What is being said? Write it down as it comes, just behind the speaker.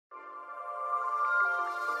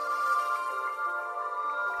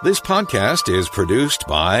This podcast is produced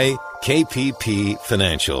by KPP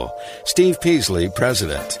Financial. Steve Peasley,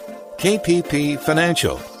 President. KPP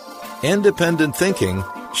Financial. Independent thinking,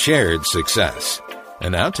 shared success.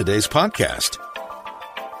 And now today's podcast.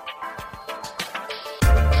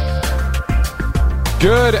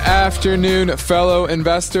 Good afternoon, fellow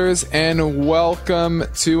investors, and welcome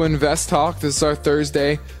to Invest Talk. This is our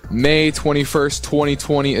Thursday, May 21st,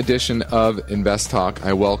 2020 edition of Invest Talk.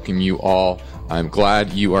 I welcome you all. I'm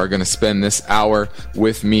glad you are going to spend this hour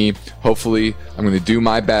with me. Hopefully, I'm going to do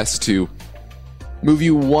my best to move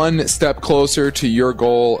you one step closer to your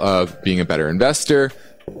goal of being a better investor,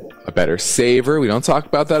 a better saver. We don't talk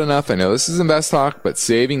about that enough. I know this is Invest Talk, but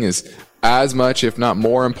saving is as much, if not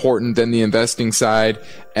more important than the investing side.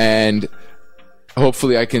 And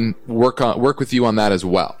hopefully I can work with you on that as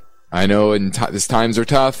well. I know these times are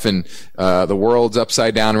tough and the world's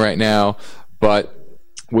upside down right now, but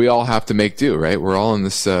we all have to make do, right? We're all in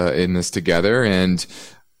this together, and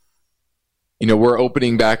we're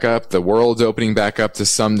opening back up. The world's opening back up to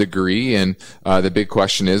some degree, and the big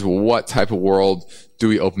question is, well, what type of world do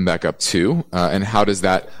we open back up to, and how does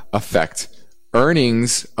that affect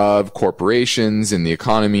earnings of corporations and the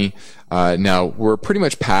economy? Now we're pretty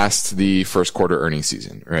much past the first quarter earnings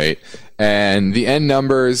season, right? And the end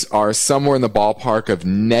numbers are somewhere in the ballpark of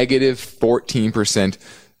negative 14%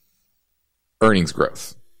 earnings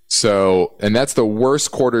growth. So, and that's the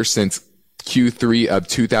worst quarter since Q3 of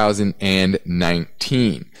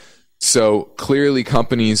 2019. So clearly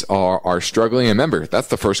companies are struggling. And remember, that's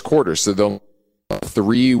the first quarter. So they'll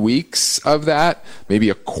 3 weeks of that, maybe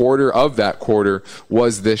a quarter of that quarter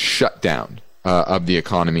was this shutdown of the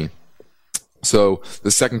economy. So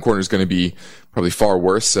the second quarter is going to be probably far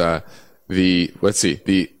worse. The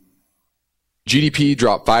GDP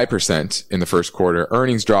dropped 5% in the first quarter.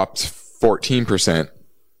 Earnings dropped 14%.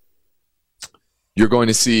 You're going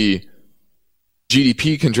to see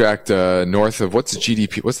GDP contract north of what's the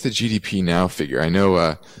GDP? What's the GDP now figure? I know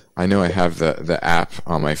I have the app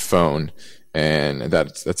on my phone, and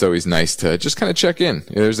that's always nice to just kind of check in.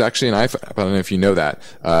 There's actually an iPhone. I don't know if you know that.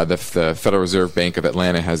 The Federal Reserve Bank of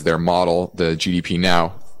Atlanta has their model, the GDP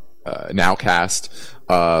nowcast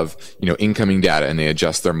of incoming data, and they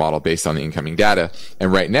adjust their model based on the incoming data.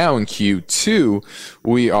 And right now in Q2,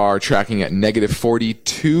 we are tracking at negative 42%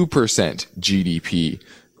 GDP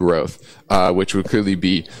growth, which would clearly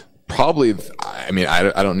be probably,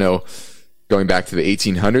 I don't know, going back to the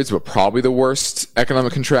 1800s, but probably the worst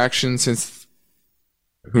economic contraction since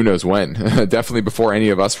who knows when, definitely before any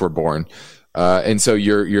of us were born. And so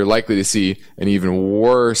you're likely to see an even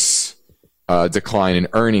worse decline in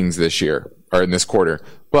earnings this year, or in this quarter.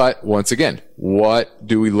 But once again, what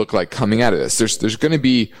do we look like coming out of this? There's going to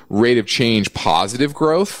be rate of change positive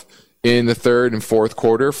growth in the third and fourth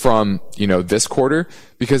quarter from, this quarter,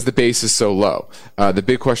 because the base is so low. The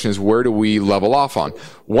big question is, where do we level off on?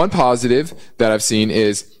 One positive that I've seen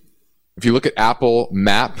is, if you look at Apple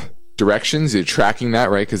Map directions, you're tracking that,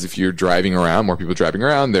 right? Because if you're driving around, more people driving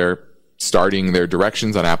around, they're starting their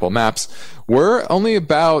directions on Apple Maps. We're only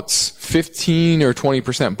about 15 or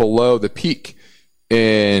 20% below the peak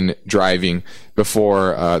in driving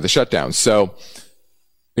before the shutdown. So,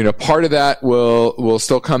 part of that will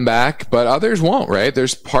still come back, but others won't, right?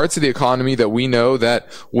 There's parts of the economy that we know that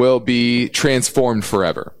will be transformed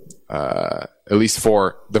forever, at least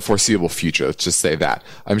for the foreseeable future. Let's just say that.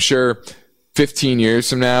 I'm sure 15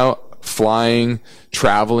 years from now,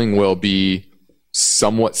 traveling will be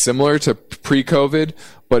somewhat similar to pre-COVID,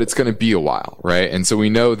 but it's going to be a while, right? And so we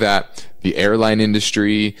know that the airline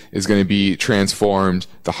industry is going to be transformed,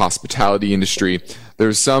 the hospitality industry.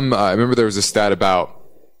 There's I remember there was a stat about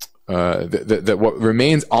that what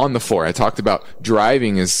remains on the floor. I talked about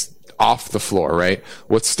driving is off the floor, right?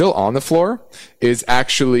 What's still on the floor is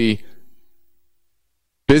actually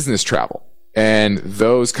business travel and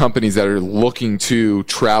those companies that are looking to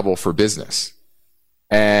travel for business.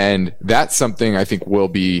 And that's something I think we'll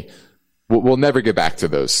never get back to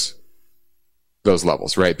those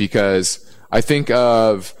levels, right? Because I think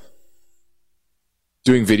of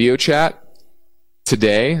doing video chat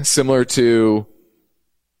today, similar to,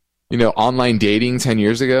 online dating 10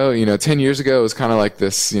 years ago. 10 years ago it was kind of like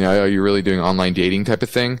this, are you really doing online dating type of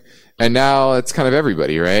thing? And now it's kind of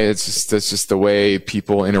everybody, right? It's just the way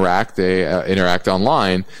people interact. They interact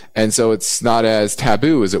online. And so it's not as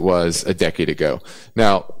taboo as it was a decade ago.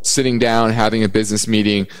 Now, sitting down, having a business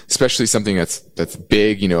meeting, especially something that's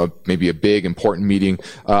big, maybe a big important meeting.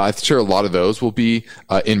 I'm sure a lot of those will be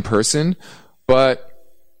in person, but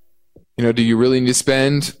do you really need to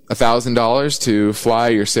spend $1,000 to fly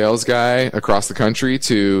your sales guy across the country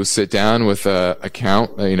to sit down with a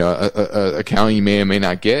account you may or may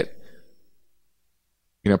not get?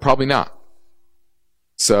 Probably not.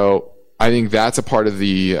 So I think that's a part of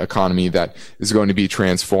the economy that is going to be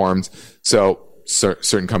transformed. So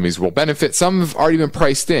certain companies will benefit. Some have already been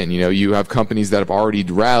priced in. You have companies that have already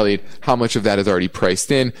rallied. How much of that is already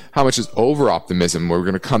priced in? How much is over optimism? Where we're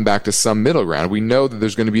going to come back to some middle ground. We know that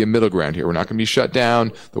there's going to be a middle ground here. We're not going to be shut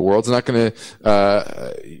down. The world's not going to,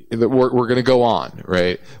 we're going to go on,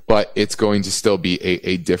 right? But it's going to still be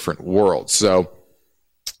a different world. So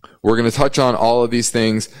we're going to touch on all of these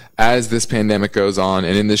things as this pandemic goes on.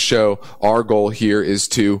 And in this show, our goal here is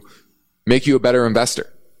to make you a better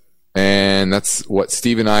investor. And that's what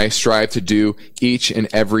Steve and I strive to do each and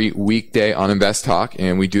every weekday on Invest Talk.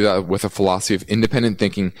 And we do that with a philosophy of independent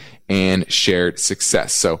thinking and shared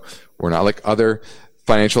success. So we're not like other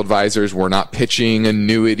financial advisors. We're not pitching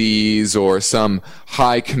annuities or some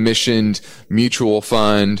high commissioned mutual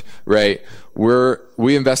fund, right?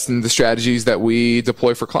 We invest in the strategies that we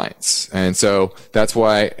deploy for clients. And so that's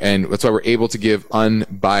why we're able to give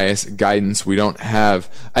unbiased guidance. We don't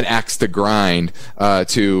have an axe to grind,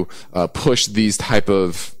 to push these type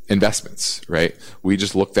of investments, right? We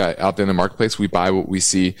just looked at out there in the marketplace. We buy what we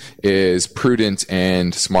see is prudent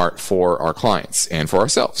and smart for our clients and for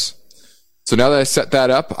ourselves. So now that I set that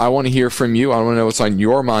up, I want to hear from you. I want to know what's on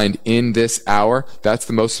your mind in this hour. That's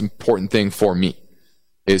the most important thing for me,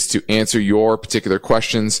 is to answer your particular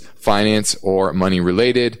questions, finance or money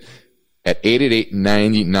related, at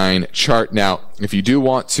 888-99-CHART. Now, if you do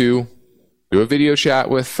want to do a video chat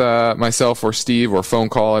with myself or Steve, or phone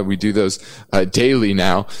call, we do those daily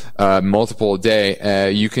now, multiple a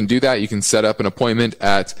day. You can do that. You can set up an appointment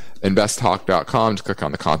at investtalk.com. Just click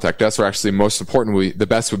on the contact us, or actually, most importantly, the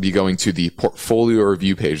best would be going to the portfolio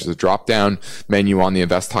review page. There's a drop-down menu on the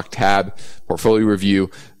Invest Talk tab, portfolio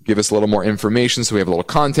review. Give us a little more information so we have a little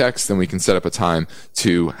context, then we can set up a time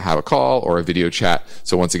to have a call or a video chat.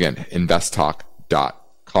 So once again,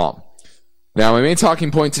 investtalk.com. Now, my main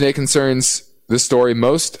talking point today concerns this story.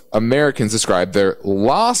 Most Americans describe their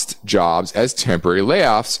lost jobs as temporary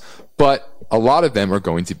layoffs, but a lot of them are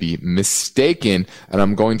going to be mistaken. And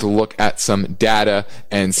I'm going to look at some data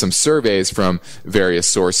and some surveys from various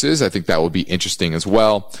sources. I think that will be interesting as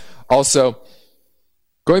well. Also,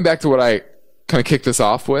 going back to what I kind of kicked this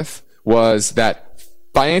off with, was that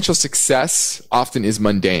financial success often is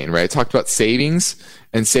mundane, right? I talked about savings,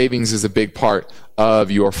 and savings is a big part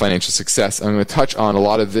of your financial success. I'm going to touch on a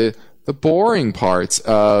lot of the boring parts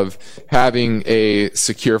of having a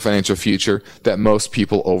secure financial future that most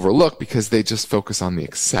people overlook because they just focus on the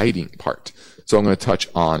exciting part. So I'm going to touch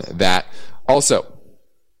on that. Also,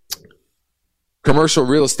 commercial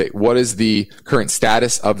real estate. What is the current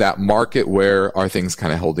status of that market? Where are things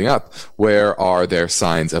kind of holding up? Where are there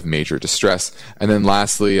signs of major distress? And then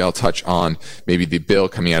lastly, I'll touch on maybe the bill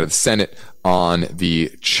coming out of the Senate on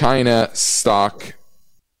the China stock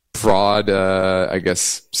fraud,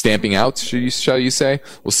 stamping out, shall you say.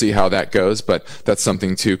 We'll see how that goes, but that's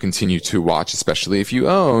something to continue to watch, especially if you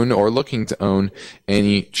own or looking to own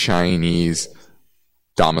any Chinese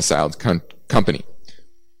domiciled company.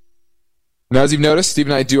 Now, as you've noticed, Steve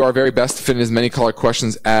and I do our very best to fit in as many caller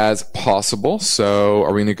questions as possible. So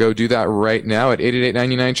are we going to go do that right now at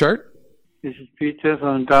 888-99-CHART? This is Peter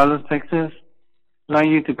from Dallas, Texas. I'd like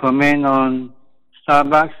you to comment on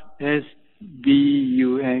Starbucks,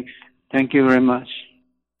 SBUX. Thank you very much.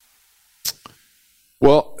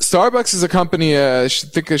 Well, Starbucks is a company I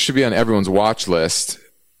think it should be on everyone's watch list.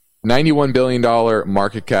 $91 billion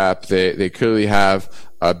market cap. They clearly have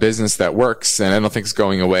a business that works, and I don't think it's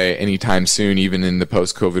going away anytime soon, even in the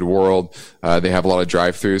post-COVID world. They have a lot of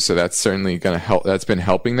drive-throughs, so that's certainly going to help. That's been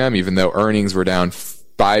helping them, even though earnings were down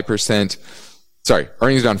 5%. Sorry,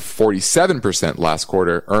 earnings down 47% last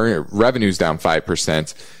quarter. Revenues down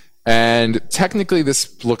 5%. And technically,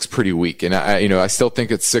 this looks pretty weak. And I still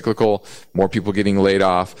think it's cyclical. More people getting laid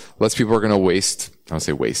off. Less people are going to waste. I don't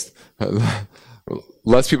say waste.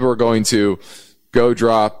 Less people are going to go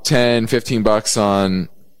drop $10-15 on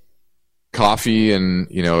coffee and,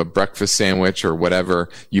 a breakfast sandwich or whatever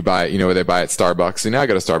you buy, they buy at Starbucks. And now I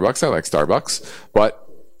go to Starbucks. I like Starbucks, but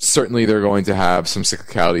certainly they're going to have some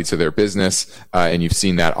cyclicality to their business. And you've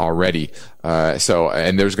seen that already.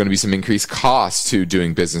 And there's going to be some increased costs to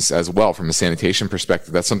doing business as well from a sanitation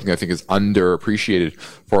perspective. That's something I think is underappreciated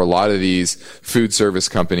for a lot of these food service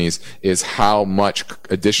companies, is how much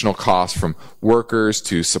additional cost from workers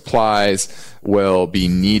to supplies will be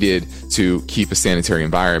needed to keep a sanitary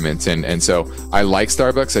environment. And so I like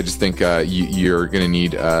Starbucks. I just think, you're going to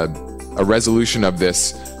need, a resolution of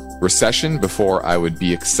this recession before I would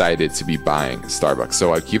be excited to be buying Starbucks.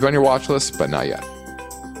 So I'd keep it on your watch list, but not yet.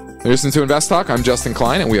 You're listening to Invest Talk. I'm Justin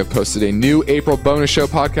Klein, and we have posted a new April bonus show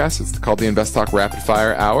podcast. It's called the Invest Talk Rapid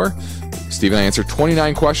Fire Hour. Steve and I answer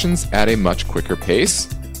 29 questions at a much quicker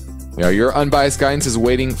pace. Your unbiased guidance is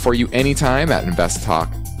waiting for you anytime at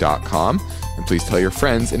investtalk.com. And please tell your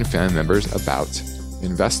friends and family members about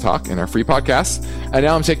Invest Talk and our free podcast. And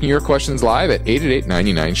now I'm taking your questions live at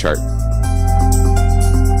 888-99-CHART.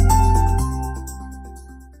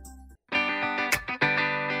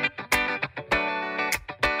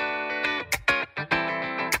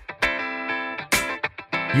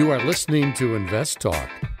 You are listening to Invest Talk.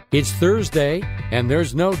 It's Thursday, and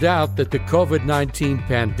there's no doubt that the COVID-19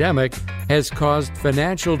 pandemic has caused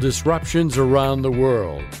financial disruptions around the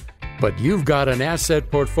world. But you've got an asset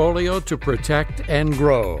portfolio to protect and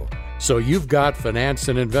grow. So you've got finance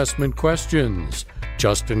and investment questions.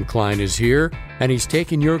 Justin Klein is here, and he's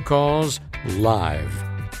taking your calls live.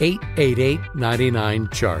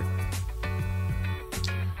 888-99-CHART.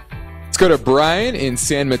 Go to Brian in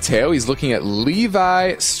San Mateo. He's looking at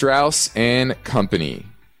Levi Strauss and Company.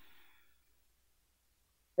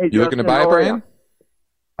 Hey, you looking to buy it, Brian?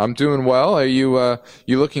 I'm doing well. Are you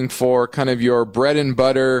looking for kind of your bread and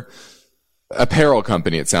butter apparel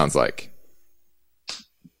company? It sounds like.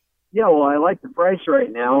 Yeah, well, I like the price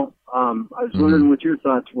right now. I was wondering what your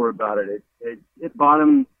thoughts were about it. It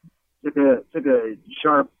bottomed, took a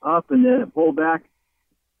sharp up, and then it pulled back.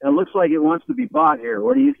 And it looks like it wants to be bought here.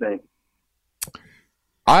 What do you think?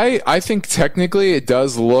 I think technically it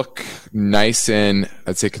does look nice and,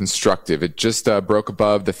 I'd say, constructive. It just broke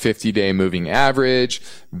above the 50-day moving average.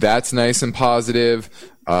 That's nice and positive.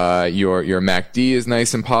 Your MACD is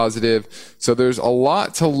nice and positive. So there's a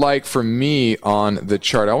lot to like for me on the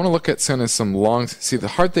chart. I want to look at some long. See, the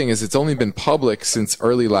hard thing is it's only been public since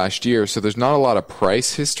early last year, so there's not a lot of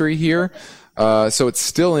price history here. So it's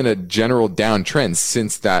still in a general downtrend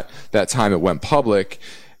since that time it went public.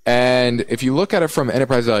 And if you look at it from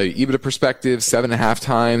enterprise value EBITDA perspective, 7.5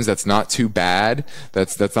 times, that's not too bad.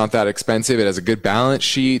 That's not that expensive. It has a good balance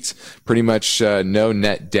sheet, pretty much no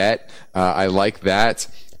net debt. I like that.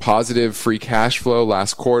 Positive free cash flow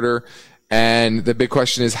last quarter. And the big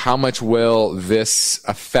question is, how much will this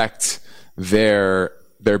affect their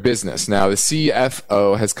business? Now, the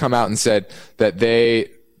CFO has come out and said that they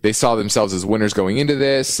saw themselves as winners going into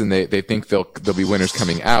this, and they think they'll be winners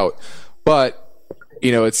coming out. But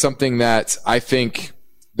it's something that I think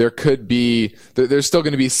there's still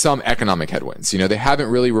going to be some economic headwinds. They haven't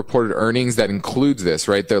really reported earnings that includes this,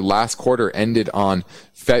 right? Their last quarter ended on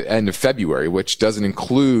end of February, which doesn't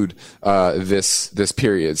include this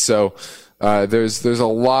period. So there's a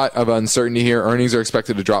lot of uncertainty here. Earnings are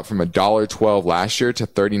expected to drop from $1.12 last year to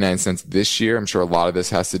 39 cents this year. I'm sure a lot of this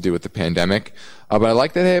has to do with the pandemic. But I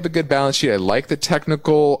like that they have a good balance sheet. I like the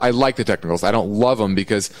technicals. I don't love them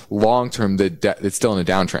because long term it's still in a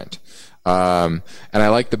downtrend. And I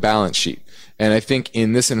like the balance sheet. And I think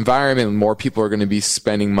in this environment, more people are going to be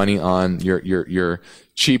spending money on your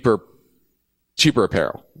cheaper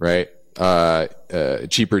apparel, right?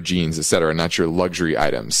 Cheaper jeans, et cetera, not your luxury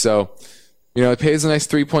items. So, it pays a nice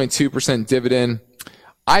 3.2% dividend.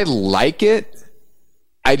 I like it.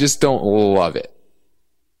 I just don't love it.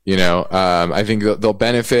 I think they'll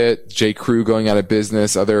benefit. J. Crew going out of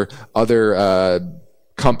business, other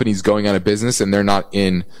companies going out of business, and they're not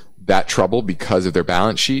in that trouble because of their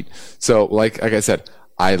balance sheet. So, like I said,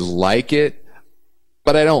 I like it,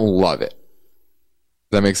 but I don't love it.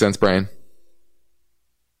 Does that make sense, Brian?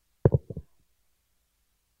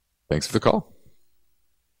 Thanks for the call.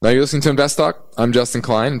 Now you're listening to Invest Talk. I'm Justin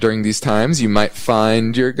Klein. During these times, you might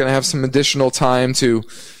find you're going to have some additional time to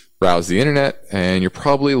browse the internet, and you're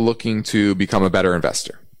probably looking to become a better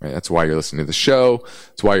investor. Right? That's why you're listening to the show.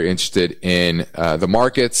 That's why you're interested in the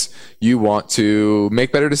markets. You want to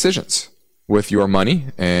make better decisions with your money,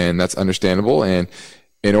 and that's understandable. And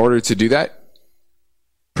in order to do that,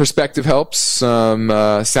 perspective helps,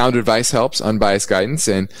 sound advice helps, unbiased guidance,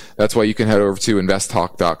 and that's why you can head over to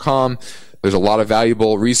investtalk.com. There's a lot of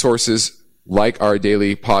valuable resources like our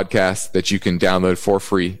daily podcast that you can download for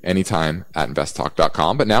free anytime at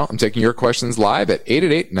investtalk.com. But now I'm taking your questions live at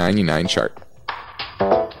 888-99-CHART.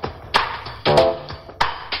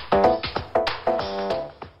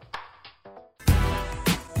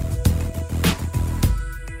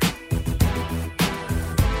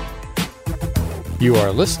 You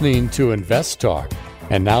are listening to Invest Talk.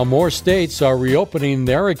 And now more states are reopening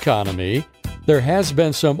their economy. There has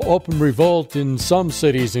been some open revolt in some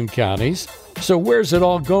cities and counties. So where's it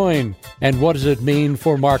all going? And what does it mean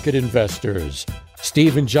for market investors?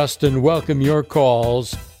 Steve and Justin welcome your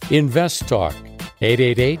calls. Invest Talk.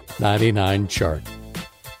 888-99-CHART.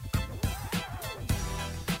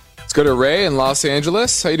 Let's go to Ray in Los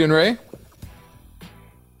Angeles. How you doing, Ray?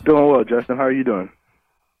 Doing well, Justin. How are you doing?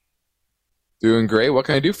 Doing great. What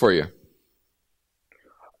can I do for you?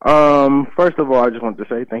 First of all, I just wanted to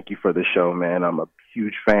say thank you for the show, man. I'm a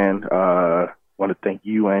huge fan. Want to thank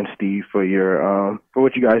you and Steve for your for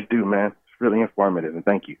what you guys do, man. It's really informative, and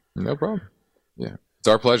thank you. No problem. Yeah, it's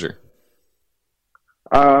our pleasure.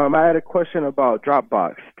 I had a question about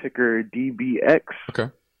Dropbox, ticker DBX. Okay.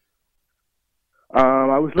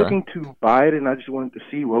 I was looking to buy it, and I just wanted to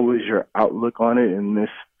see what was your outlook on it in this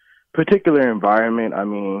particular environment. I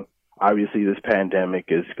mean, obviously this pandemic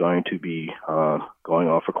is going to be going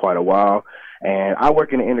on for quite a while, and I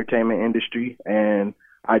work in the entertainment industry, and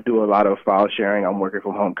I do a lot of file sharing. I'm working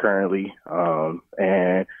from home currently,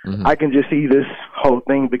 and I can just see this whole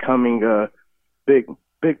thing becoming a big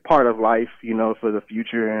part of life, you know, for the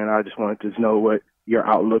future, and I just wanted to know what your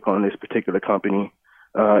outlook on this particular company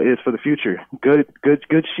is for the future. Good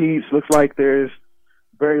sheets. Looks like there's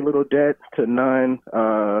very little debt to none.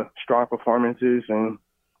 Strong performances, and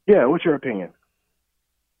yeah, what's your opinion?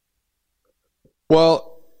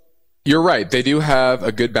 Well, you're right. They do have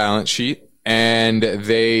a good balance sheet, and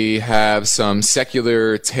they have some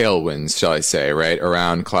secular tailwinds, shall I say, right,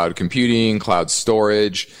 around cloud computing, cloud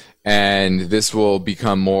storage, and this will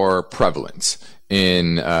become more prevalent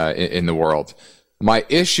in the world. My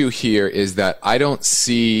issue here is that I don't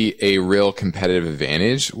see a real competitive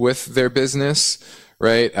advantage with their business,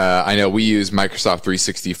 right? I know we use Microsoft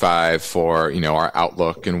 365 for, you know, our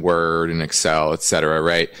Outlook and Word and Excel, et cetera,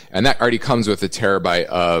 right? And that already comes with a terabyte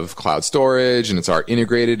of cloud storage, and it's already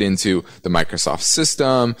integrated into the Microsoft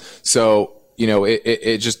system. So, you know,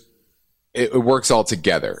 it works all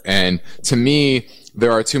together. And to me,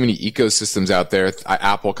 there are too many ecosystems out there.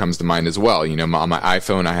 Apple comes to mind as well. You know, on my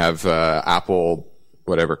iPhone, I have Apple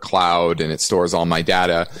whatever cloud, and it stores all my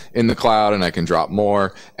data in the cloud, and I can drop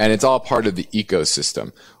more, and it's all part of the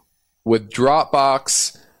ecosystem. With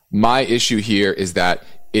Dropbox, my issue here is that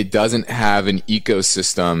it doesn't have an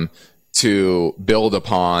ecosystem to build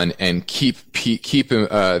upon and keep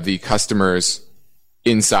the customers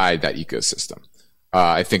inside that ecosystem.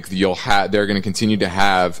 I think they're going to continue to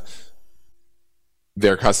have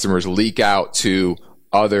their customers leak out to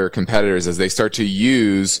other competitors as they start to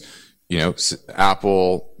use, you know,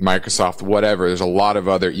 Apple, Microsoft, whatever. There's a lot of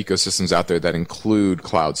other ecosystems out there that include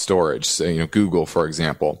cloud storage. So, you know, Google, for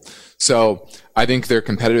example. So I think their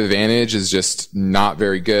competitive advantage is just not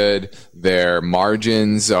very good. Their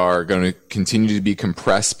margins are going to continue to be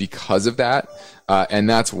compressed because of that. And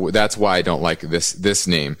that's why I don't like this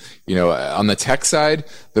name. You know, on the tech side,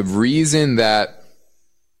 the reason that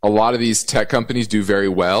a lot of these tech companies do very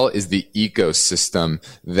well is the ecosystem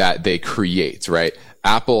that they create, right?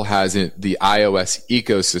 Apple has the iOS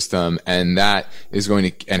ecosystem, and that is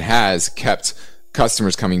going to, and has kept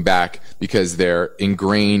customers coming back because they're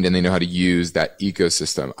ingrained and they know how to use that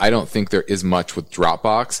ecosystem. I don't think there is much with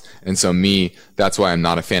Dropbox. And so that's why I'm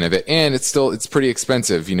not a fan of it. And it's pretty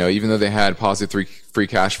expensive. You know, even though they had positive free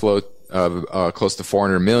cash flow of close to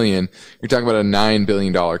 400 million, you're talking about a $9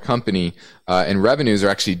 billion company, and revenues are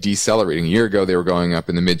actually decelerating. A year ago, they were going up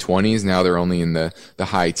in the mid-20s. Now they're only in the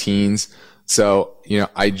high teens. So, you know,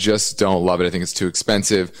 I just don't love it. I think it's too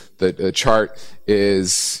expensive. The chart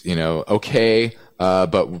is, you know, okay,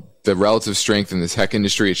 but the relative strength in the tech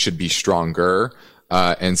industry, it should be stronger.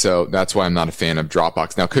 And so that's why I'm not a fan of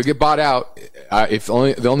Dropbox. Now, could get bought out. If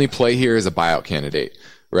the only play here is a buyout candidate,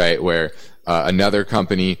 right? Where, another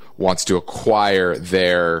company wants to acquire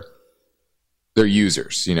their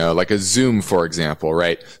users, you know, like a Zoom, for example,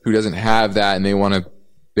 right? Who doesn't have that, and they want to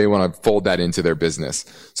fold that into their business.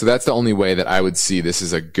 So that's the only way that I would see this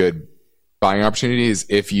as a good buying opportunity, is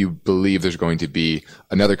if you believe there's going to be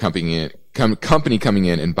another company coming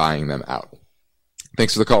in and buying them out.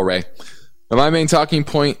 Thanks for the call, Ray. Now, my main talking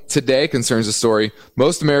point today concerns the story.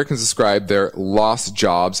 Most Americans describe their lost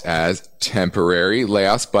jobs as temporary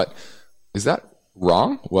layoffs, but is that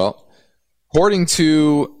wrong? Well, according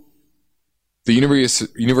to the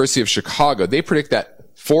University of Chicago, they predict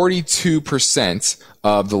that 42%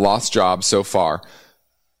 of the lost jobs so far,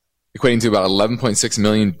 equating to about 11.6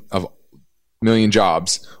 million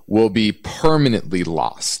jobs, will be permanently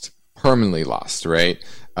lost, right?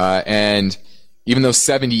 And even though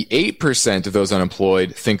 78% of those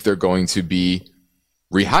unemployed think they're going to be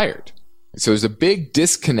rehired. So there's a big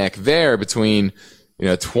disconnect there between, you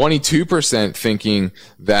know, 22% thinking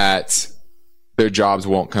that their jobs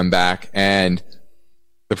won't come back, and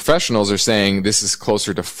the professionals are saying this is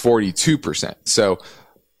closer to 42%. So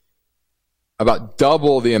about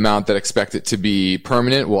double the amount that expect it to be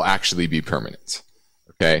permanent will actually be permanent.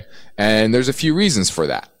 Okay. And there's a few reasons for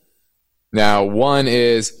that. Now, one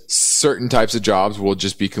is certain types of jobs will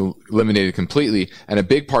just be eliminated completely, and a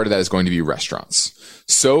big part of that is going to be restaurants.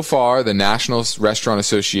 So far, the National Restaurant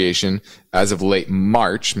Association, as of late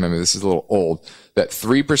March, remember this is a little old, that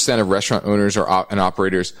 3% of restaurant owners and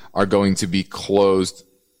operators are going to be closed,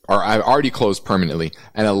 or have already closed permanently,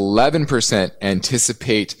 and 11%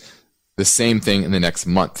 anticipate the same thing in the next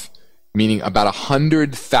month, meaning about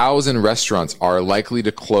 100,000 restaurants are likely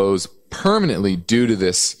to close permanently due to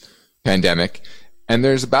this pandemic. And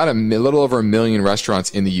there's about a little over 1 million restaurants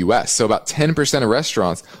in the U.S. So about 10% of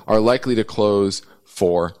restaurants are likely to close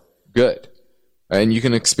for good. And you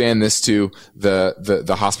can expand this to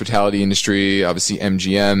the hospitality industry. Obviously,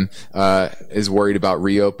 MGM is worried about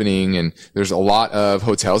reopening, and there's a lot of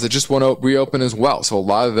hotels that just want to reopen as well. So a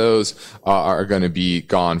lot of those are going to be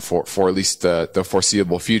gone for at least the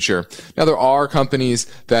foreseeable future. Now, there are companies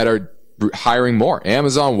that are hiring more.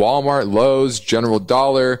 Amazon, Walmart, Lowe's, General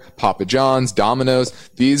Dollar, Papa John's, Domino's.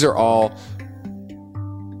 These are all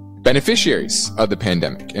beneficiaries of the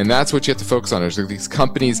pandemic. And that's what you have to focus on, is these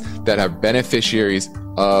companies that have beneficiaries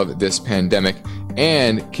of this pandemic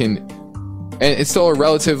and it's still a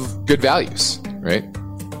relative good values, right?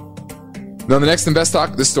 Now, the next Invest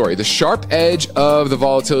Talk, this story. The sharp edge of the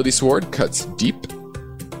volatility sword cuts deep.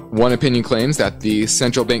 One opinion claims that the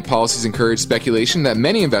central bank policies encourage speculation that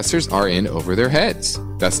many investors are in over their heads.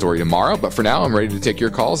 That story tomorrow, but for now, I'm ready to take your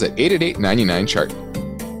calls at 888-99-CHART.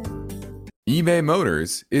 eBay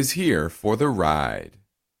Motors is here for the ride.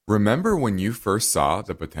 Remember when you first saw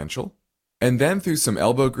the potential? And then through some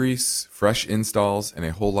elbow grease, fresh installs, and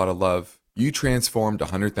a whole lot of love, you transformed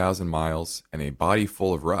 100,000 miles and a body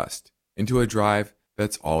full of rust into a drive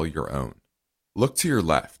that's all your own. Look to your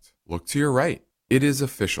left. Look to your right. It is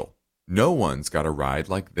official. No one's got a ride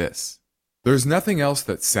like this. There's nothing else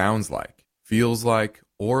that sounds like, feels like,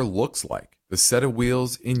 or looks like the set of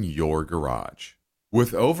wheels in your garage.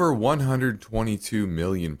 With over 122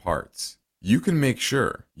 million parts, you can make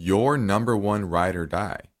sure your number one ride or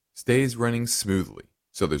die stays running smoothly,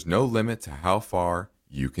 so there's no limit to how far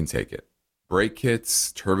you can take it. Brake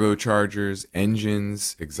kits, turbochargers,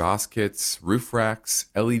 engines, exhaust kits, roof racks,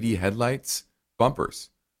 LED headlights, bumpers.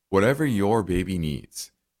 Whatever your baby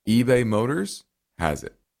needs, eBay Motors has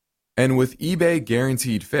it. And with eBay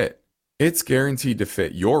Guaranteed Fit, it's guaranteed to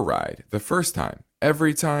fit your ride the first time,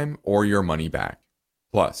 every time, or your money back.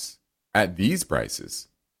 Plus, at these prices,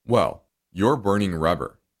 well, you're burning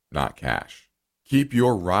rubber, not cash. Keep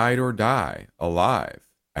your ride or die alive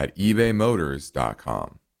at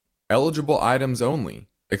ebaymotors.com. Eligible items only.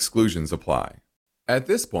 Exclusions apply. At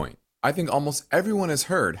this point, I think almost everyone has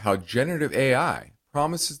heard how generative AI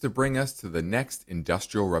promises to bring us to the next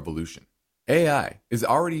industrial revolution. AI is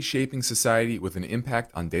already shaping society with an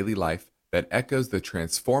impact on daily life that echoes the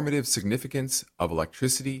transformative significance of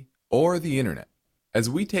electricity or the internet. As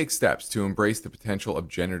we take steps to embrace the potential of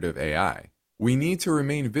generative AI, we need to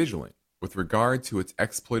remain vigilant with regard to its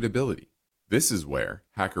exploitability. This is where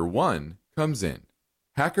HackerOne comes in.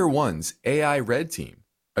 HackerOne's AI Red Team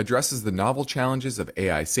addresses the novel challenges of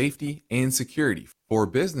AI safety and security for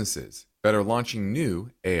businesses that are launching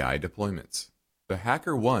new AI deployments. The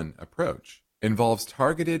HackerOne approach involves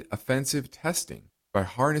targeted offensive testing by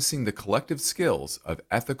harnessing the collective skills of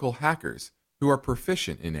ethical hackers who are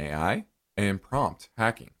proficient in AI and prompt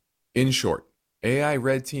hacking. In short, AI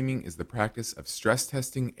red teaming is the practice of stress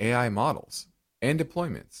testing AI models and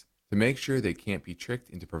deployments to make sure they can't be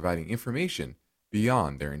tricked into providing information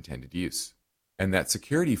beyond their intended use, and that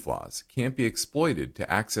security flaws can't be exploited to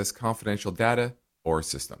access confidential data or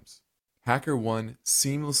systems. HackerOne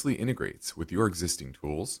seamlessly integrates with your existing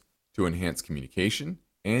tools to enhance communication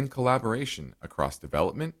and collaboration across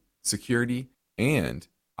development, security, and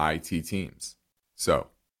IT teams. So,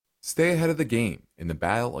 stay ahead of the game in the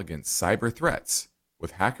battle against cyber threats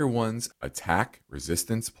with HackerOne's attack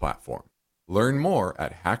resistance platform. Learn more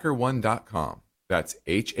at hackerone.com. That's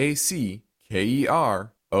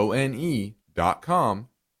HackerOne.com,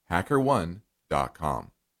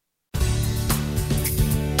 hackerone.com.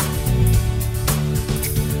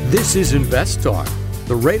 This is Invest Talk,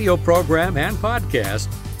 the radio program and podcast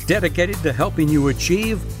dedicated to helping you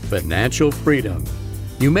achieve financial freedom.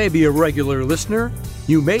 You may be a regular listener.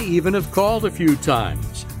 You may even have called a few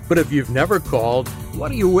times. But if you've never called,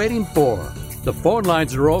 what are you waiting for? The phone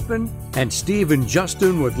lines are open, and Steve and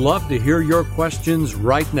Justin would love to hear your questions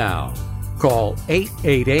right now. Call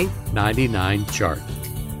 888-99-CHART.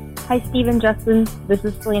 Hi, Steve and Justin. This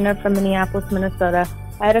is Selena from Minneapolis, Minnesota.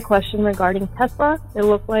 I had a question regarding Tesla. It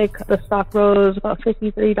looked like the stock rose about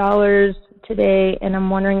 $53 today, and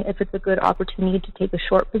I'm wondering if it's a good opportunity to take a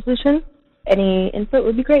short position. any input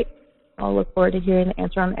would be great. I'll look forward to hearing the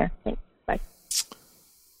answer on the air. Thanks. Bye.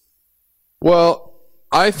 Well,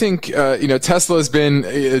 I think Tesla has been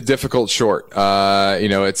a difficult short.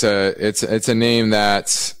 It's a name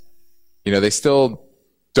that they still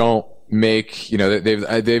don't make.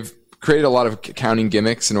 They've created a lot of accounting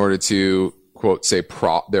gimmicks in order to quote say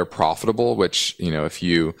they're profitable. Which if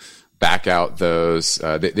you back out those,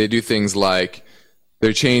 they do things like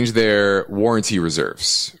they change their warranty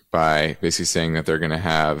reserves by basically saying that they're going to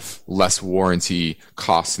have less warranty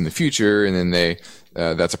costs in the future, and then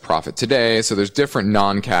that's a profit today. So there's different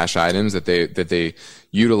non-cash items that they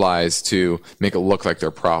utilize to make it look like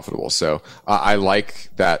they're profitable. So I like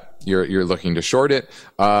that you're looking to short it.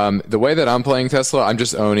 The way that I'm playing Tesla, I'm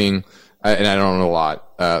just owning, and I don't own a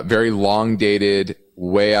lot, very long dated,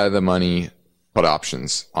 way out of the money put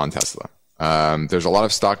options on Tesla. There's a lot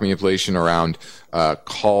of stock manipulation around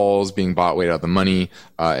calls being bought way out of the money,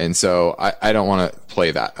 and so I don't want to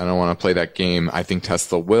play that. I don't want to play that game. I think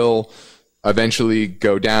Tesla will eventually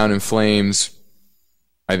go down in flames.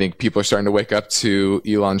 I think people are starting to wake up to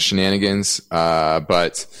Elon's shenanigans,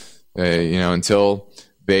 but until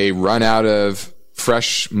they run out of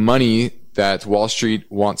fresh money that Wall Street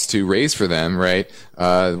wants to raise for them, right?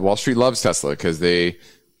 Wall Street loves Tesla because they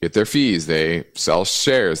get their fees, they sell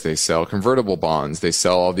shares, they sell convertible bonds, they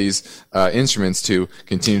sell all these instruments to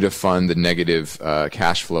continue to fund the negative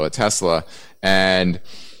cash flow at Tesla. And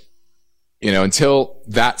until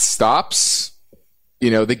that stops,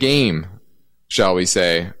 the game, shall we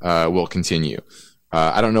say, will continue.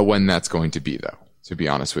 I don't know when that's going to be, though, to be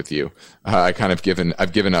honest with you. I've given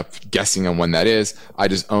up guessing on when that is. I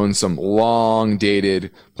just own some long dated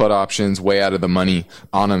put options way out of the money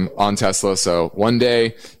on Tesla. So one day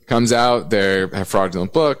it comes out, they have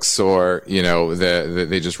fraudulent books, or,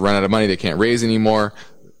 they just run out of money. They can't raise anymore.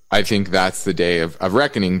 I think that's the day of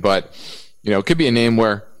reckoning. But, it could be a name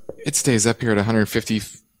where it stays up here at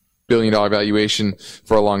 $150 billion valuation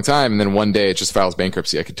for a long time, and then one day it just files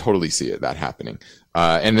bankruptcy. I could totally see that happening.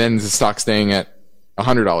 And then the stock staying at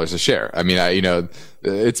 $100 a share. I mean,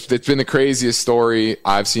 it's been the craziest story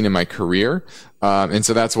I've seen in my career. And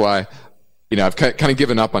so that's why, I've kind of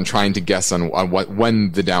given up on trying to guess on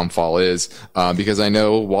when the downfall is, because I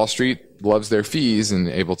know Wall Street loves their fees and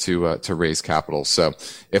able to raise capital. So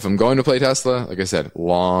if I'm going to play Tesla, like I said,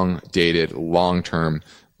 long dated, long-term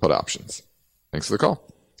put options. Thanks for the call.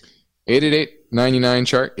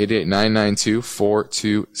 888-99-CHART,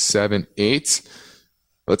 888-992-4278.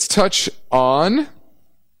 Let's touch on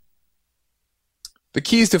the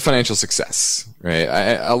keys to financial success, right?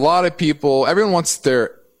 A lot of people, everyone wants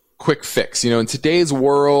their quick fix. In today's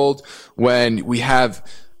world, when we have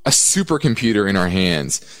a supercomputer in our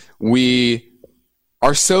hands, we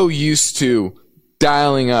are so used to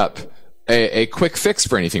dialing up a quick fix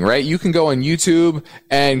for anything, right? You can go on YouTube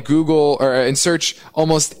and Google and search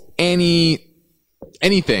almost anything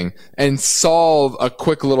and solve a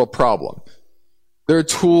quick little problem. There are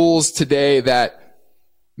tools today that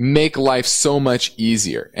make life so much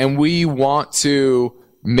easier, and we want to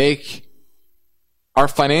make our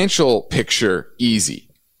financial picture easy,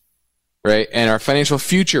 right? And our financial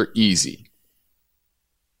future easy.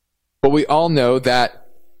 But we all know that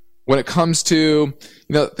when it comes to,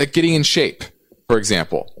 like getting in shape, for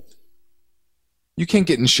example, you can't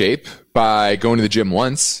get in shape by going to the gym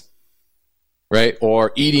once, right?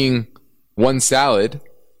 Or eating one salad.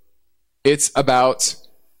 It's about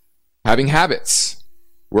having habits,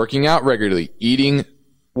 working out regularly, eating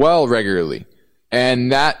well regularly.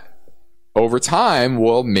 And that over time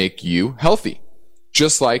will make you healthy,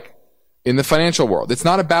 just like in the financial world. It's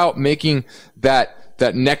not about making that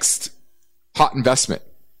next hot investment,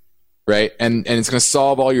 right? And it's going to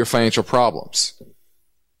solve all your financial problems.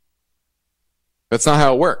 That's not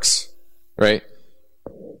how it works, right?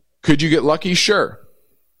 Could you get lucky? Sure.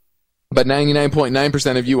 But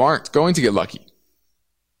 99.9% of you aren't going to get lucky.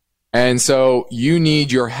 And so you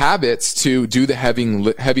need your habits to do the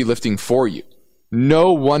heavy lifting for you.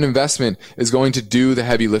 No one investment is going to do the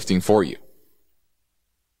heavy lifting for you.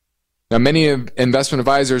 Now, many investment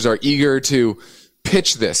advisors are eager to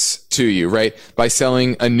pitch this to you, right? By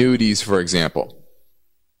selling annuities, for example,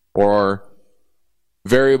 or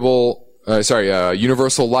universal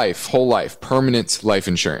life, whole life, permanent life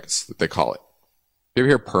insurance, that they call it. You ever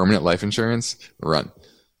hear permanent life insurance? Run.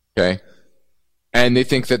 Okay. And they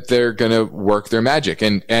think that they're going to work their magic.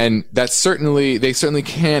 And they certainly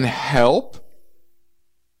can help.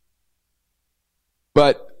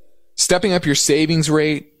 But stepping up your savings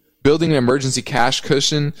rate, building an emergency cash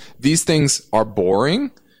cushion, these things are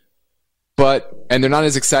boring, and they're not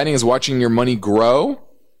as exciting as watching your money grow.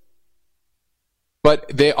 but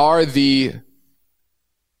they are the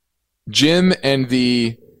gym and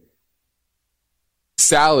the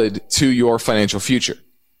salad to your financial future.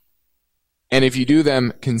 And if you do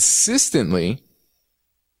them consistently,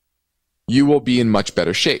 you will be in much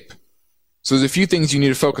better shape. So there's a few things you need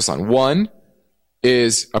to focus on. One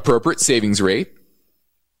is appropriate savings rate,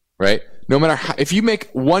 right? No matter how, if you make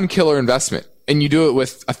one killer investment and you do it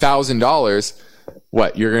with $1,000,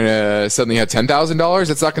 what, you're going to suddenly have $10,000?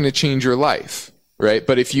 That's not going to change your life, right?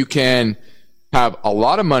 But if you can have a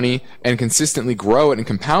lot of money and consistently grow it and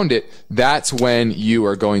compound it, that's when you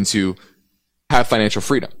are going to have financial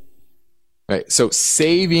freedom. Right. So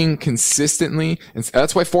saving consistently, and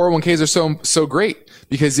that's why 401ks are so great,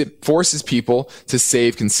 because it forces people to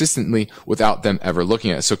save consistently without them ever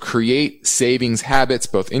looking at it. So create savings habits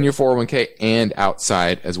both in your 401k and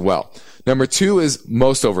outside as well. Number 2 is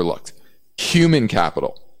most overlooked: human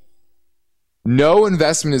capital. No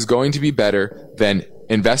investment is going to be better than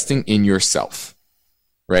investing in yourself,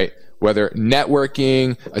 right? Whether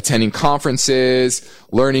networking, attending conferences,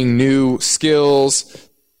 learning new skills,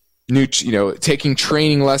 taking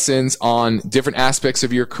training lessons on different aspects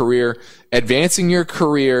of your career. Advancing your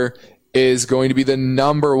career is going to be the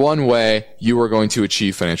number one way you are going to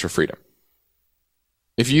achieve financial freedom.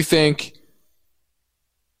 If you think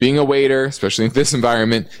being a waiter, especially in this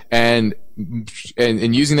environment, and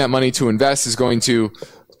using that money to invest is going to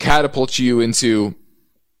catapult you into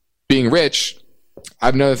being rich, I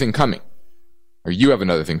have another thing coming. Or you have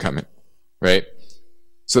another thing coming, right?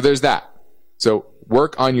 So there's that. So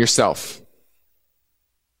work on yourself.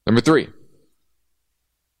 Number 3,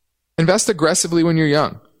 invest aggressively when you're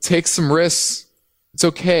young. Take some risks. It's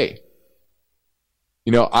okay.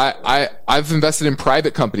 I've invested in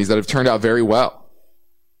private companies that have turned out very well.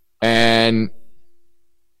 And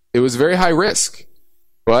it was very high risk,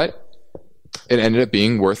 but it ended up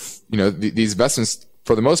being worth, these investments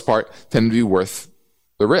for the most part tend to be worth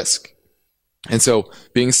the risk. And so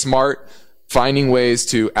being smart, finding ways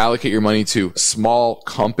to allocate your money to small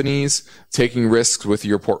companies, taking risks with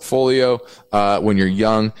your portfolio when you're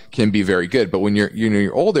young can be very good. But when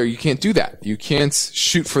you're older, you can't do that. You can't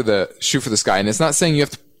shoot for the sky. And it's not saying you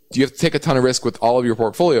have to take a ton of risk with all of your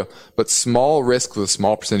portfolio, but small risk with a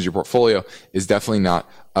small percentage of your portfolio is definitely not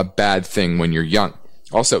a bad thing when you're young.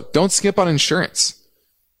 Also, don't skip on insurance.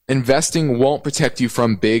 Investing won't protect you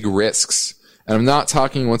from big risks. And I'm not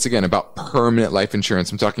talking, once again, about permanent life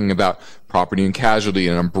insurance. I'm talking about property and casualty,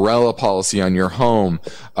 an umbrella policy on your home,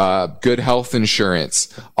 good health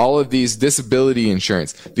insurance, all of these, disability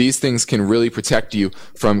insurance. These things can really protect you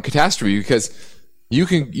from catastrophe, because you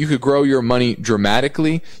could grow your money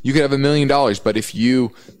dramatically. You could have $1 million, but if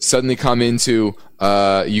you suddenly come into,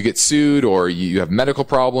 you get sued or you have medical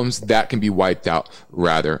problems, that can be wiped out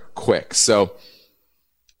rather quick. So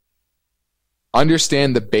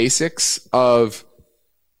understand the basics of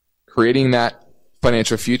creating that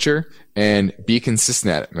financial future and be consistent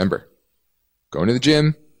at it. Remember, going to the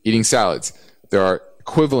gym, eating salads. There are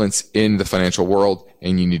equivalents in the financial world,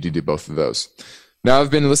 and you need to do both of those. Now,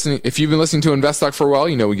 if you've been listening to Invest Talk for a while,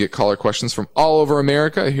 we get caller questions from all over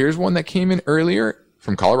America. Here's one that came in earlier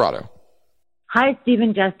from Colorado. Hi, Steve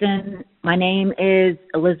and Justin. My name is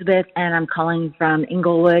Elizabeth, and I'm calling from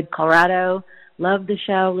Inglewood, Colorado. Love the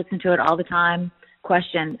show. Listen to it all the time.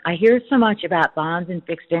 Question. I hear so much about bonds and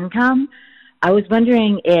fixed income. I was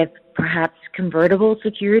wondering if perhaps convertible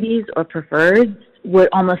securities or preferreds would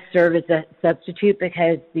almost serve as a substitute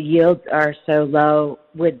because the yields are so low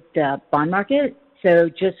with the bond market. So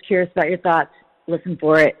just curious about your thoughts. Listen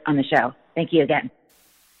for it on the show. Thank you again.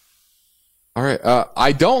 All right.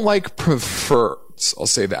 I don't like preferreds. I'll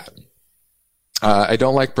say that. I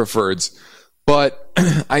don't like preferreds. But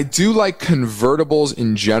I do like convertibles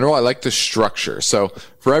in general. I like the structure. So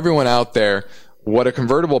for everyone out there, what a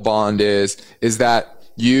convertible bond is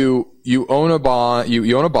that you own a bond,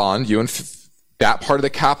 you own a bond, you own that part of the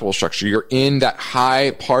capital structure. You're in that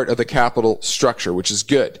high part of the capital structure, which is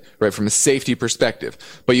good, right, from a safety perspective.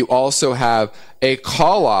 But you also have a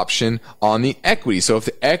call option on the equity. So if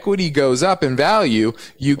the equity goes up in value,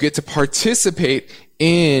 you get to participate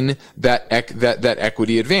in that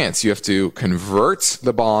equity advance. You have to convert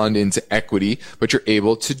the bond into equity, but you're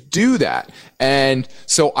able to do that. And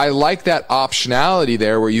so I like that optionality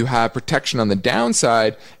there where you have protection on the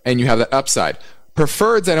downside and you have that upside.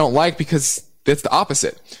 Preferreds I don't like because that's the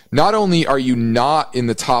opposite. Not only are you not in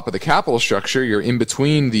the top of the capital structure, you're in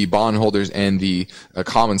between the bondholders and the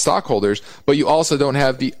common stockholders, but you also don't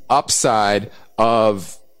have the upside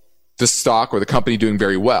of the stock or the company doing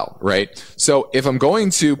very well, right? So if I'm going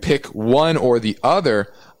to pick one or the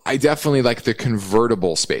other, I definitely like the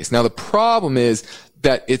convertible space. Now the problem is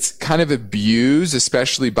that it's kind of abused,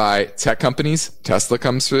 especially by tech companies. Tesla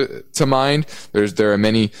comes to mind. There are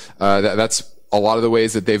many, that's a lot of the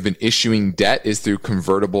ways that they've been issuing debt is through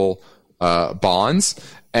convertible, bonds.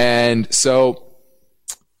 And so,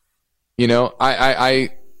 you know, I'm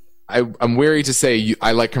wary to say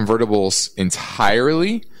I like convertibles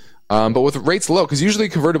entirely. But with rates low, because usually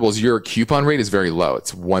convertibles, your coupon rate is very low.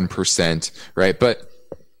 It's 1%, right? But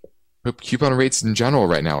coupon rates in general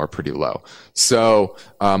right now are pretty low. So,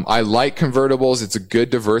 I like convertibles. It's a good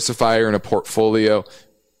diversifier in a portfolio.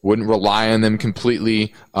 Wouldn't rely on them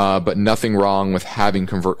completely, but nothing wrong with having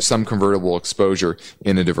some convertible exposure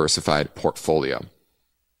in a diversified portfolio.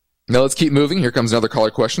 Now let's keep moving. Here comes another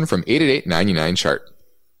caller question from 888-99-CHART.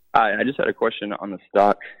 Hi, I just had a question on the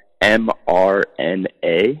stock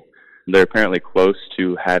mRNA. They're apparently close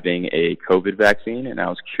to having a COVID vaccine, and I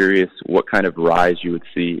was curious what kind of rise you would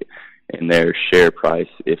see in their share price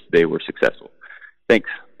if they were successful. Thanks.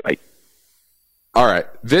 Bye. All right.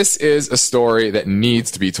 This is a story that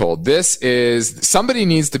needs to be told. Somebody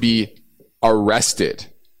needs to be arrested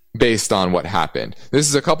based on what happened. This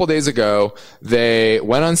is a couple days ago. They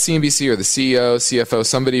went on CNBC, or the CEO, CFO,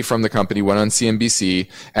 somebody from the company went on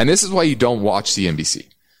CNBC. And this is why you don't watch CNBC,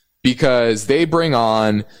 because they bring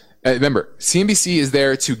on, remember, CNBC is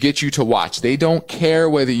there to get you to watch. They don't care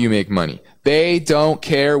whether you make money. They don't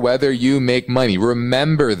care whether you make money.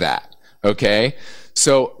 Remember that. Okay.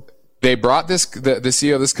 So they brought the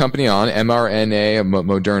CEO of this company on, mRNA,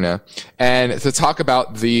 Moderna, and to talk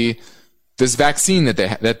about this vaccine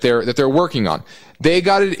that they're working on. They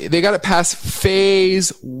got it past phase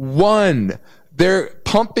 1. They're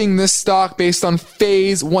pumping this stock based on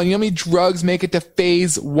phase 1. You know how many drugs make it to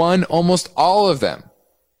phase 1? Almost all of them.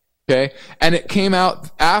 Okay. And it came out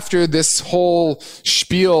after this whole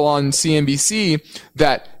spiel on CNBC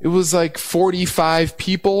that it was like 45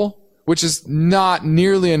 people, which is not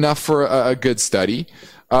nearly enough for a good study.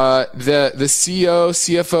 The CEO,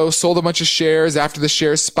 CFO sold a bunch of shares after the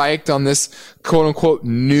shares spiked on this quote unquote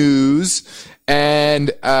news.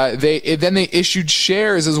 And, they issued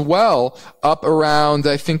shares as well up around,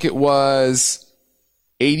 I think it was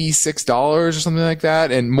 $86 or something like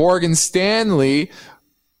that. And Morgan Stanley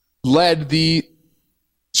led the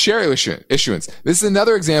share issuance. This is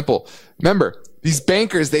another example. Remember, these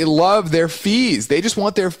bankers, they love their fees. They just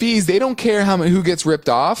want their fees. They don't care who gets ripped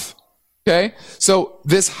off. Okay. So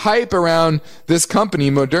this hype around this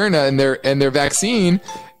company, Moderna, and their vaccine,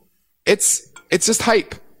 it's just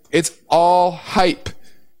hype. It's all hype.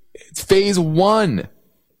 It's phase 1.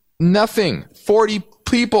 Nothing. 40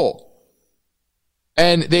 people.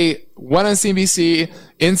 And they went on CNBC.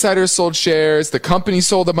 Insiders sold shares. The company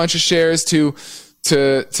sold a bunch of shares to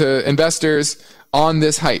investors on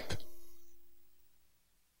this hype.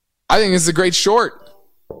 I think this is a great short.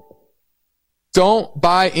 Don't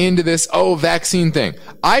buy into this, vaccine thing.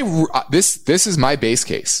 This is my base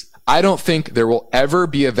case. I don't think there will ever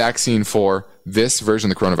be a vaccine for this version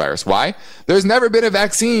of the coronavirus. Why? There's never been a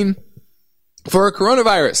vaccine for a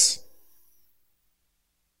coronavirus.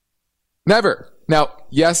 Never. Now,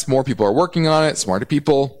 yes, more people are working on it, smarter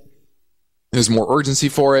people. There's more urgency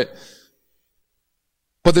for it.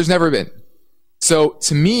 But there's never been. So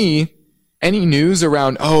to me, any news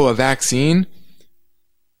around, a vaccine,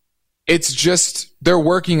 it's just they're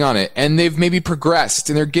working on it and they've maybe progressed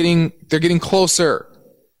and they're getting closer.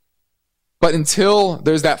 But until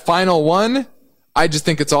there's that final one, I just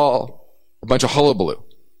think it's all a bunch of hullabaloo.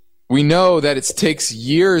 We know that it takes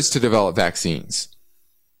years to develop vaccines.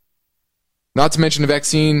 Not to mention a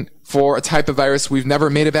vaccine for a type of virus we've never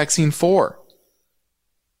made a vaccine for.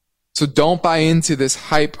 So don't buy into this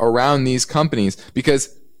hype around these companies,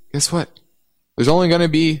 because guess what? There's only going to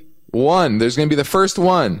be one. There's going to be the first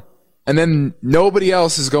one. And then nobody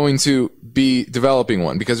else is going to be developing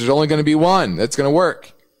one, because there's only going to be one that's going to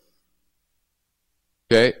work.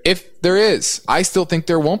 Okay? If there is, I still think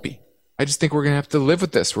there won't be. I just think we're going to have to live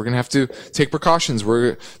with this. We're going to have to take precautions.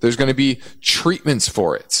 There's going to be treatments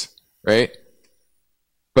for it, right?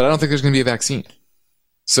 But I don't think there's going to be a vaccine.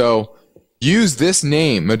 So use this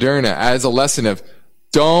name, Moderna, as a lesson of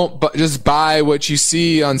don't just buy what you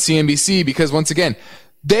see on CNBC, because once again,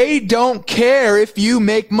 they don't care if you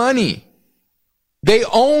make money. They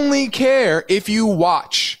only care if you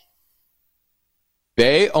watch.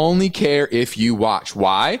 They only care if you watch.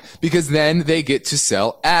 Why? Because then they get to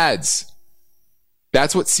sell ads.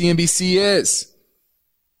 That's what CNBC is.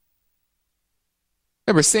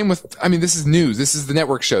 Remember, same with, this is news. This is the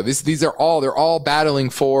network show. They're all battling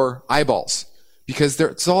for eyeballs, because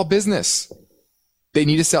it's all business. They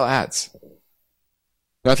need to sell ads.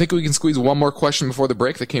 Now, I think we can squeeze one more question before the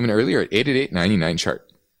break that came in earlier at 888-99-CHART.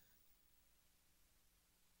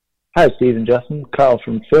 Hi, Steve and Justin. Carl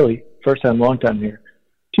from Philly. First time, long time here.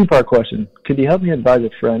 Two-part question. Could you help me advise a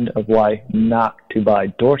friend of why not to buy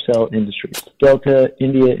Dorsell Industries? Delta,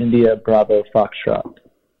 India, Bravo, Foxtrot.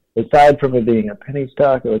 Aside from it being a penny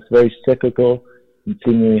stock, it looks very cyclical and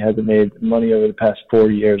seemingly hasn't made money over the past 4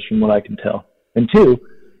 years from what I can tell. And two,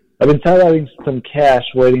 I've been sideloading some cash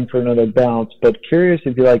waiting for another bounce, but curious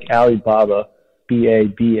if you like Alibaba,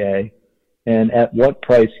 BABA, and at what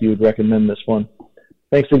price you would recommend this one.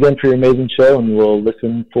 Thanks again for your amazing show, and we'll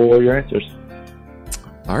listen for your answers.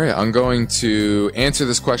 All right, I'm going to answer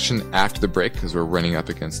this question after the break because we're running up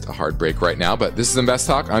against a hard break right now. But this is Invest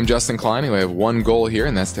Talk. I'm Justin Klein, and we have one goal here,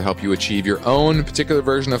 and that's to help you achieve your own particular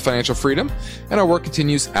version of financial freedom. And our work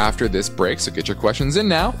continues after this break, so get your questions in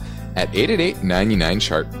now at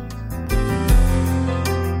 888-99-CHART.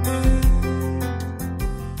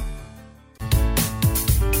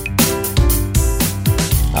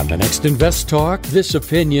 On the next Invest Talk, this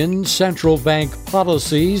opinion, central bank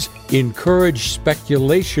policies encourage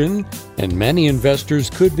speculation, and many investors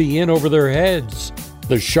could be in over their heads.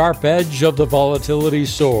 The sharp edge of the volatility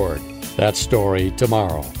sword. That story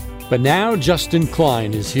tomorrow. But now Justin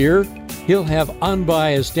Klein is here. He'll have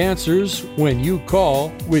unbiased answers when you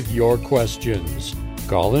call with your questions.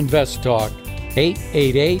 Call Invest Talk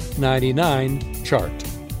 888-99-CHART.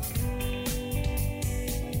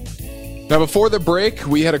 Now, before the break,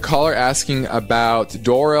 we had a caller asking about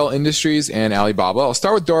Dorsell Industries and Alibaba. I'll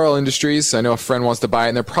start with Dorsell Industries. I know a friend wants to buy it,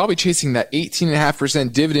 and they're probably chasing that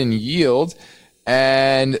 18.5% dividend yield.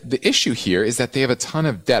 And the issue here is that they have a ton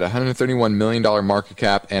of debt, $131 million market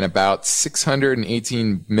cap and about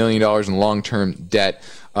 $618 million in long-term debt.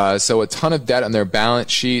 So a ton of debt on their balance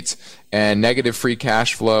sheet and negative free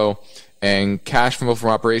cash flow and cash flow from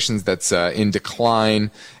operations that's in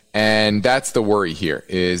decline. And that's the worry here,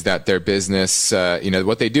 is that their business,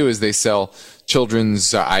 what they do is they sell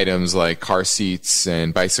children's items like car seats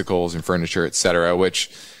and bicycles and furniture, et cetera, which,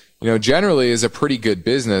 generally is a pretty good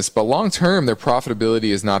business, but long term, their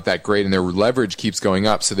profitability is not that great and their leverage keeps going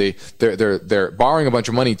up. So they're borrowing a bunch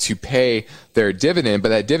of money to pay their dividend, but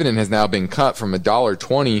that dividend has now been cut from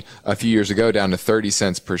 $1.20 a few years ago down to 30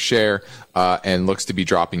 cents per share, and looks to be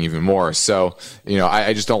dropping even more. So,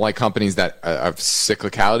 I just don't like companies that have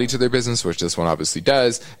cyclicality to their business, which this one obviously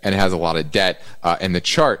does, and it has a lot of debt. And the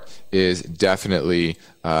chart is definitely,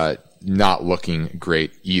 not looking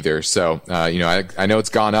great either. So, I know it's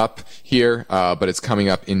gone up here, but it's coming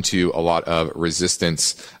up into a lot of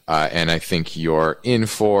resistance. And I think you're in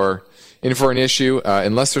for an issue,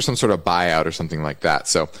 unless there's some sort of buyout or something like that.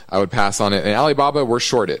 So I would pass on it. And Alibaba, we're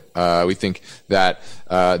short it. We think that,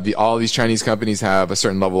 all these Chinese companies have a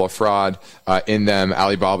certain level of fraud, in them,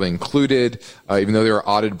 Alibaba included, even though they were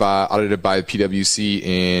audited by PwC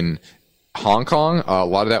in Hong Kong. A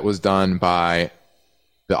lot of that was done by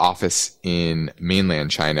the office in mainland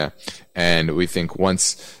China. And we think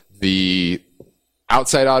once the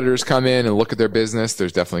outside auditors come in and look at their business,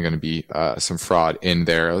 there's definitely going to be some fraud in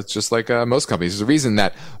there. It's just like most companies. There's a reason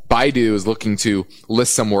that Baidu is looking to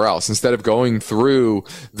list somewhere else. Instead of going through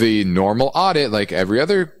the normal audit like every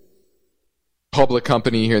other public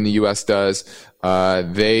company here in the U.S. does,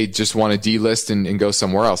 they just want to delist and go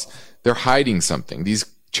somewhere else. They're hiding something. These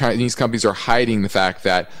Chinese companies are hiding the fact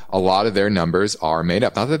that a lot of their numbers are made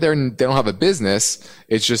up. Not that they don't have a business.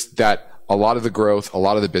 It's just that a lot of the growth, a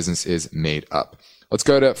lot of the business is made up. Let's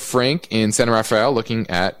go to Frank in San Rafael looking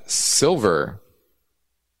at silver.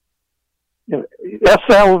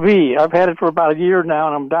 SLV. I've had it for about a year now,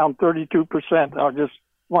 and I'm down 32%. I just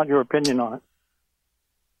want your opinion on it.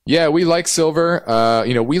 Yeah, we like silver.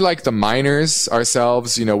 We like the miners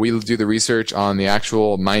ourselves. We do the research on the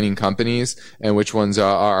actual mining companies and which ones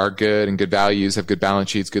are good and good values, have good balance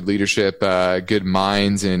sheets, good leadership, good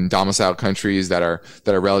mines in domiciled countries that are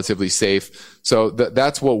relatively safe. So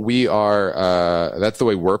that's what we are. That's the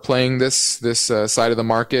way we're playing this side of the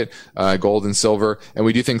market, gold and silver. And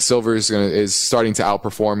we do think silver is starting to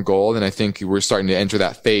outperform gold. And I think we're starting to enter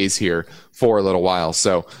that phase here for a little while.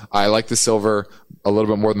 So I like the silver a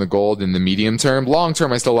little bit more than the gold in the medium term. Long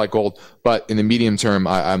term, I still like gold, but in the medium term,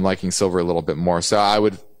 I'm liking silver a little bit more. So I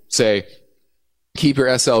would say keep your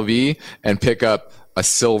SLV and pick up a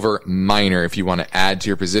silver miner if you want to add to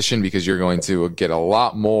your position, because you're going to get a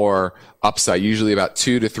lot more upside, usually about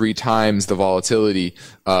 2 to 3 times the volatility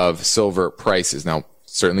of silver prices. Now,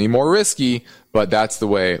 certainly more risky, but that's the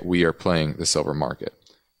way we are playing the silver market.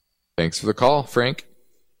 Thanks for the call, Frank.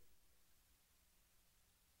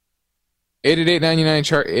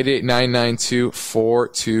 888-99-CHART,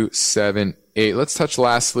 888-992-4278. Let's touch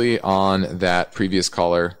lastly on that previous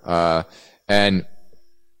caller. And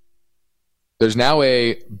there's now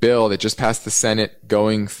a bill that just passed the Senate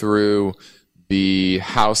going through the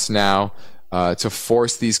House now to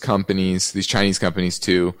force these companies, these Chinese companies,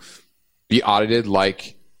 to be audited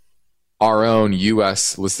like our own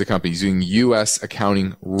U.S. listed companies, using U.S.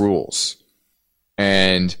 accounting rules.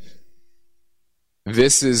 And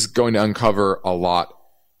this is going to uncover a lot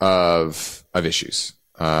of issues.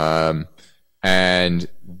 And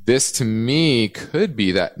this, to me, could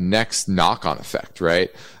be that next knock-on effect,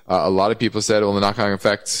 right? A lot of people said, well, the knock-on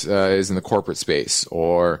effect is in the corporate space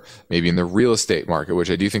or maybe in the real estate market,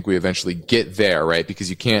 which I do think we eventually get there, right? Because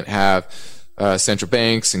you can't have central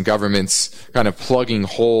banks and governments kind of plugging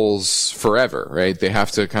holes forever, right? They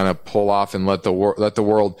have to kind of pull off and let the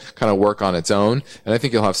world kind of work on its own. And I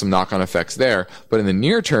think you'll have some knock-on effects there. But in the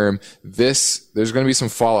near term, there's going to be some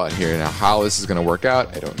fallout here. Now, how this is going to work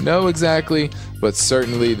out, I don't know exactly, but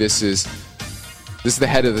certainly this is the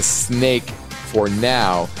head of the snake for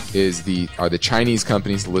now. Are the Chinese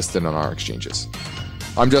companies listed on our exchanges?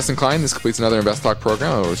 I'm Justin Klein. This completes another Invest Talk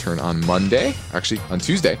program. I will return on Monday, actually on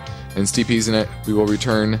Tuesday. And Steve P's in it. We will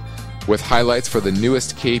return with highlights for the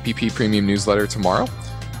newest KPP Premium newsletter tomorrow.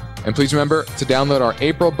 And please remember to download our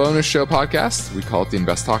April bonus show podcast. We call it the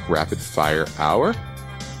Invest Talk Rapid Fire Hour.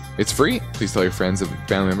 It's free. Please tell your friends and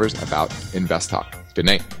family members about Invest Talk. Good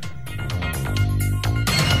night.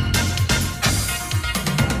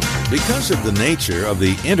 Because of the nature of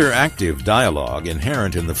the interactive dialogue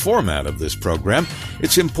inherent in the format of this program,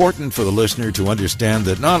 it's important for the listener to understand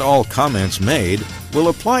that not all comments made will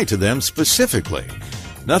apply to them specifically.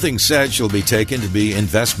 Nothing said shall be taken to be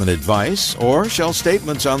investment advice, or shall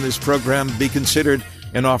statements on this program be considered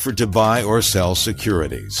an offer to buy or sell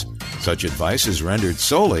securities. Such advice is rendered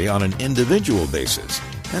solely on an individual basis,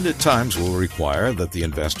 and at times will require that the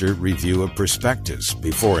investor review a prospectus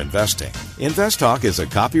before investing. Invest Talk is a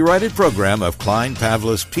copyrighted program of Klein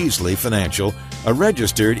Pavlis Peasley Financial, a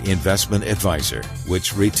registered investment advisor,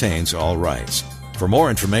 which retains all rights. For more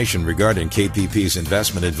information regarding KPP's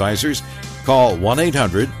investment advisors, call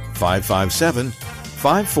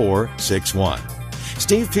 1-800-557-5461.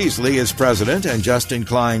 Steve Peasley is President and Justin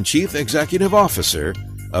Klein Chief Executive Officer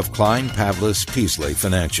of Klein Pavlis Peasley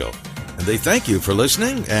Financial. And they thank you for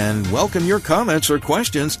listening and welcome your comments or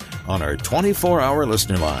questions on our 24-hour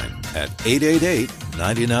listener line at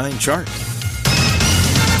 888-99-CHART.